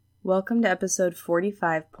Welcome to episode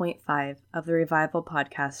 45.5 of the Revival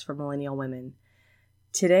Podcast for Millennial Women.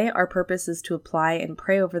 Today, our purpose is to apply and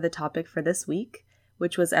pray over the topic for this week,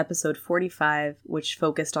 which was episode 45, which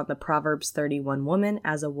focused on the Proverbs 31 woman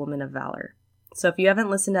as a woman of valor. So if you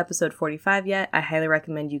haven't listened to episode 45 yet, I highly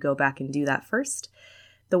recommend you go back and do that first.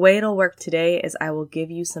 The way it'll work today is I will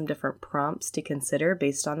give you some different prompts to consider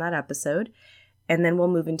based on that episode, and then we'll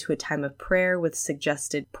move into a time of prayer with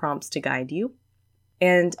suggested prompts to guide you.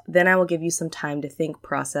 And then I will give you some time to think,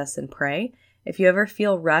 process, and pray. If you ever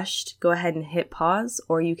feel rushed, go ahead and hit pause,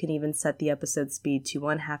 or you can even set the episode speed to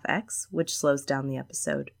 1/2x, which slows down the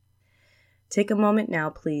episode. Take a moment now,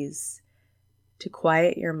 please, to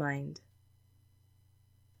quiet your mind.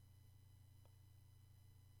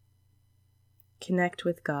 Connect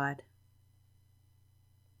with God.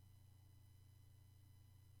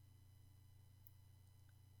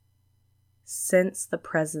 Sense the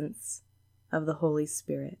presence of the Holy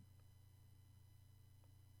Spirit.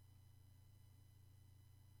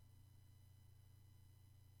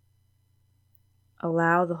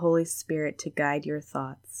 Allow the Holy Spirit to guide your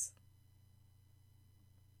thoughts.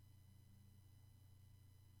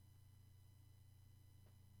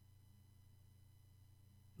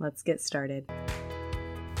 Let's get started.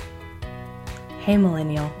 Hey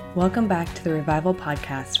Millennial, welcome back to the Revival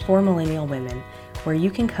Podcast for Millennial Women, where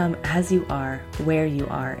you can come as you are, where you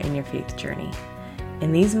are in your faith journey.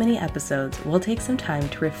 In these mini episodes, we'll take some time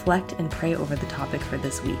to reflect and pray over the topic for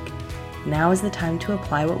this week. Now is the time to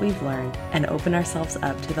apply what we've learned and open ourselves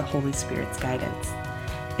up to the Holy Spirit's guidance.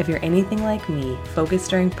 If you're anything like me, focus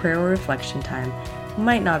during prayer or reflection time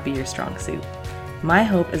might not be your strong suit. My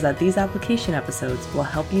hope is that these application episodes will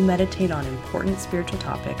help you meditate on important spiritual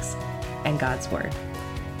topics and God's Word.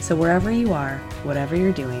 So wherever you are, whatever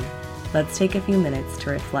you're doing, let's take a few minutes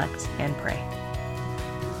to reflect and pray.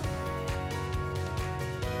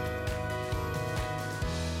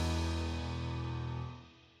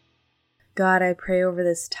 God, I pray over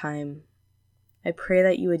this time. I pray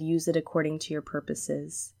that you would use it according to your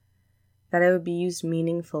purposes, that it would be used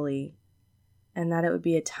meaningfully, and that it would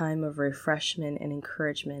be a time of refreshment and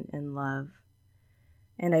encouragement and love.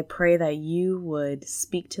 And I pray that you would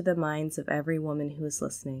speak to the minds of every woman who is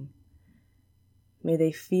listening. May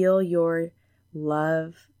they feel your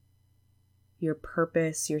love, your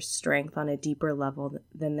purpose, your strength on a deeper level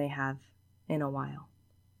than they have in a while.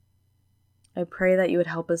 I pray that you would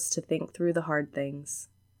help us to think through the hard things,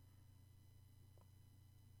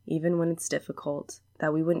 even when it's difficult,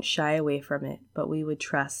 that we wouldn't shy away from it, but we would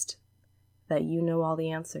trust that you know all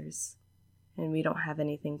the answers and we don't have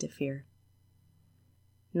anything to fear.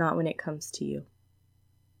 Not when it comes to you.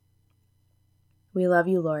 We love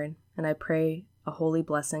you, Lord, and I pray a holy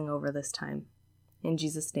blessing over this time. In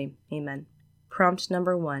Jesus' name, amen. Prompt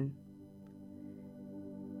number 1.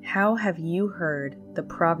 How have you heard the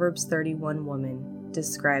Proverbs 31 woman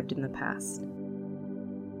described in the past?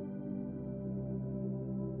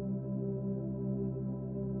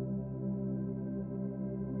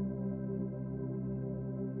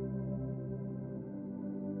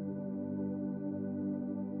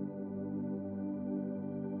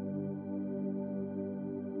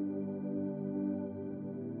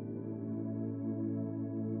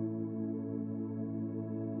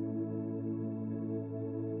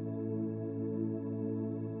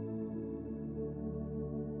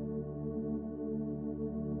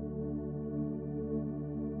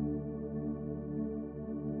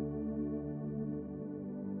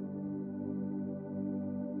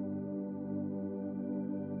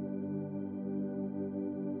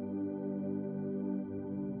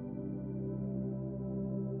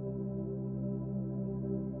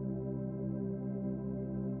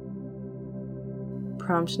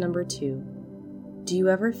 Prompt number 2. Do you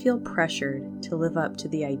ever feel pressured to live up to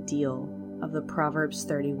the ideal of the Proverbs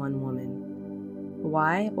 31 woman?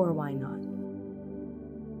 Why or why not?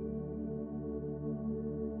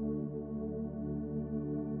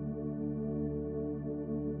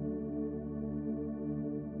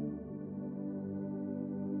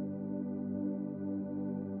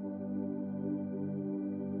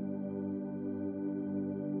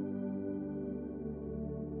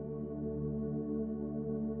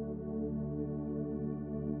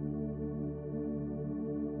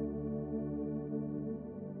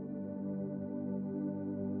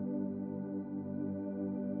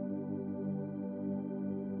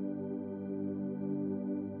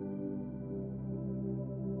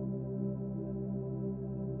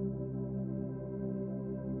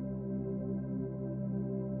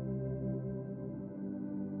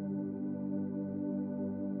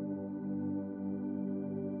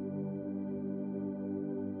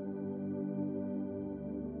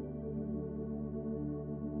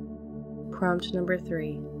 Prompt number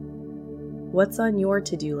 3. What's on your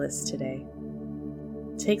to-do list today?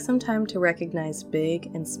 Take some time to recognize big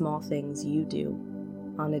and small things you do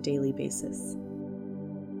on a daily basis.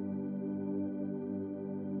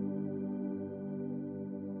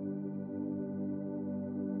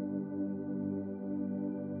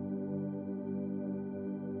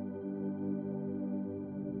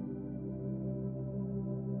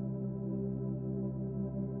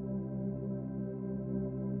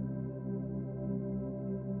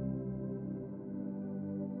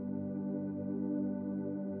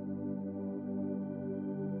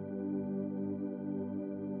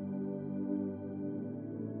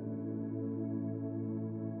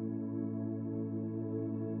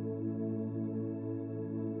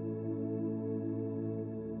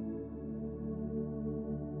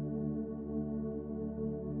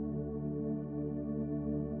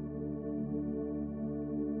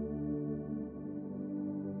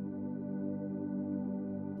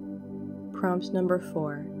 Prompt number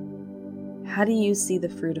 4. How do you see the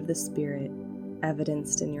fruit of the Spirit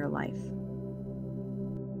evidenced in your life?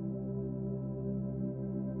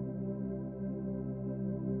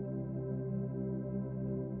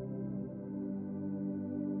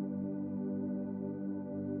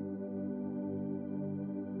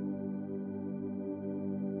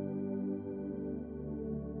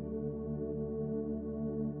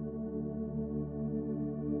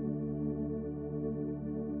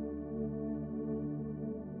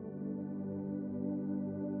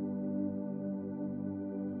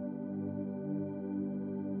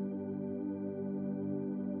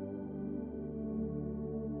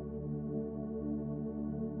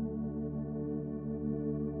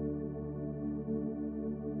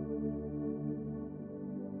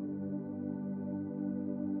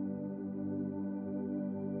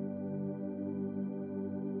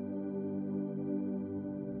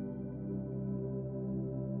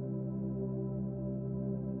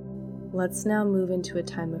 Let's now move into a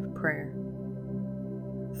time of prayer.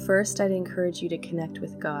 First, I'd encourage you to connect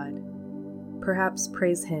with God. Perhaps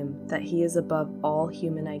praise Him that He is above all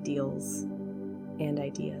human ideals and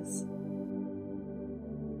ideas.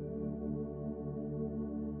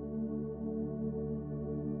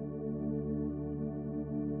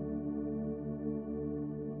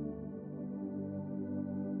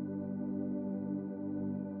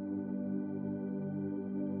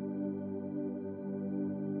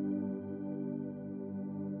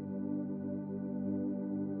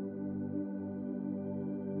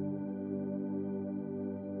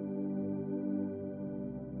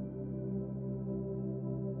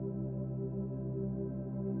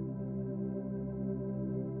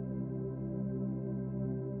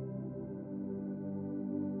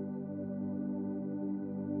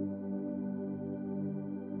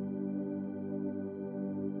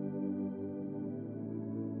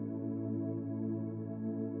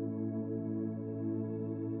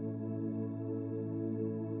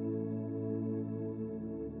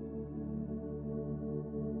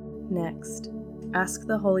 Next, ask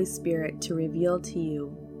the Holy Spirit to reveal to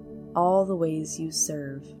you all the ways you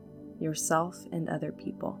serve yourself and other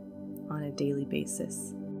people on a daily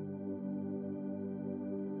basis.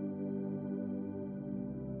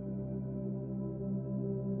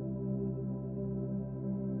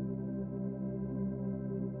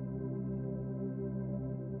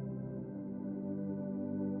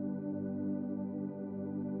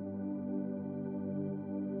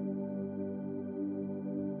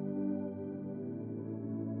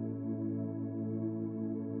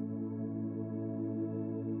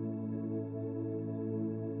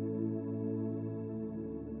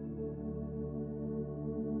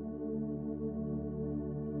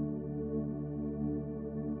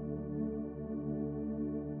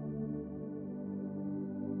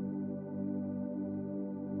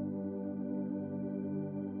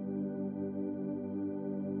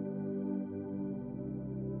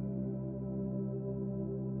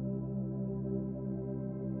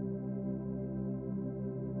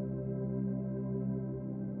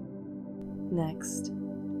 Next,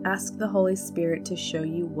 ask the Holy Spirit to show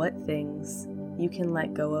you what things you can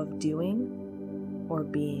let go of doing or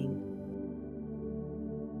being.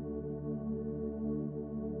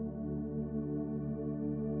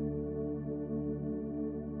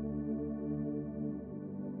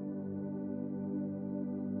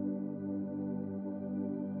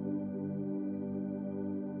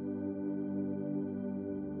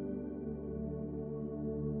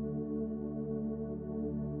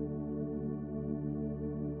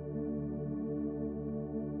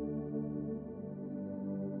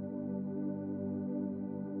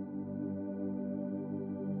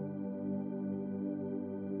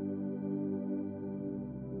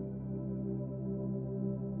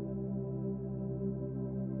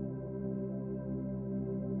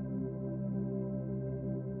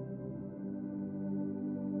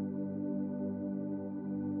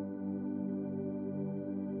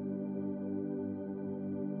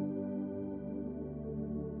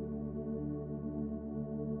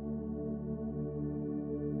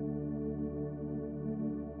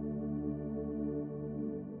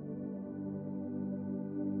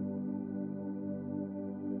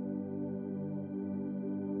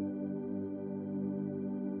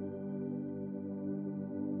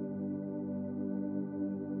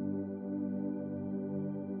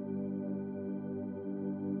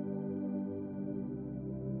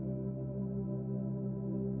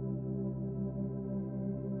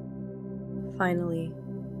 Finally,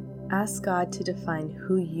 ask God to define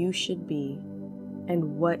who you should be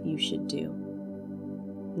and what you should do,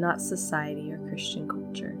 not society or Christian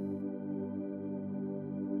culture.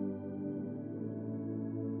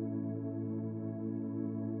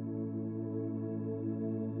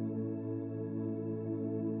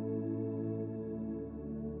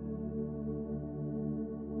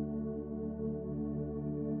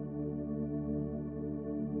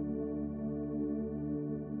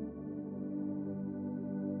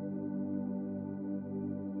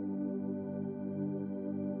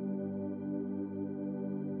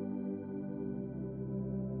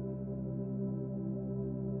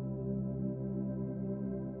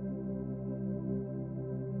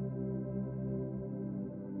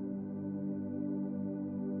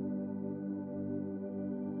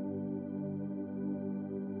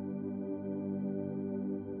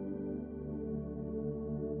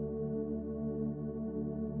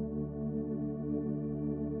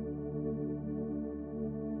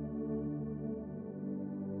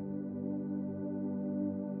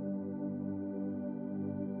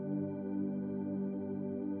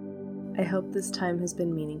 I hope this time has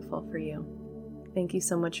been meaningful for you. Thank you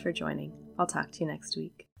so much for joining. I'll talk to you next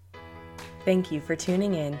week. Thank you for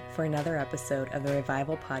tuning in for another episode of the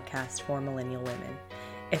Revival Podcast for Millennial Women.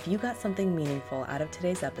 If you got something meaningful out of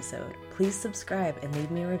today's episode, please subscribe and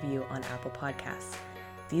leave me a review on Apple Podcasts.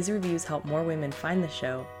 These reviews help more women find the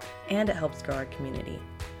show, and it helps grow our community.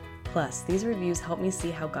 Plus, these reviews help me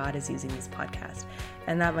see how God is using this podcast,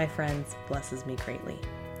 and that, my friends, blesses me greatly.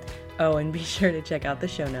 Oh, and be sure to check out the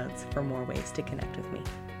show notes for more ways to connect with me.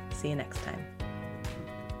 See you next time.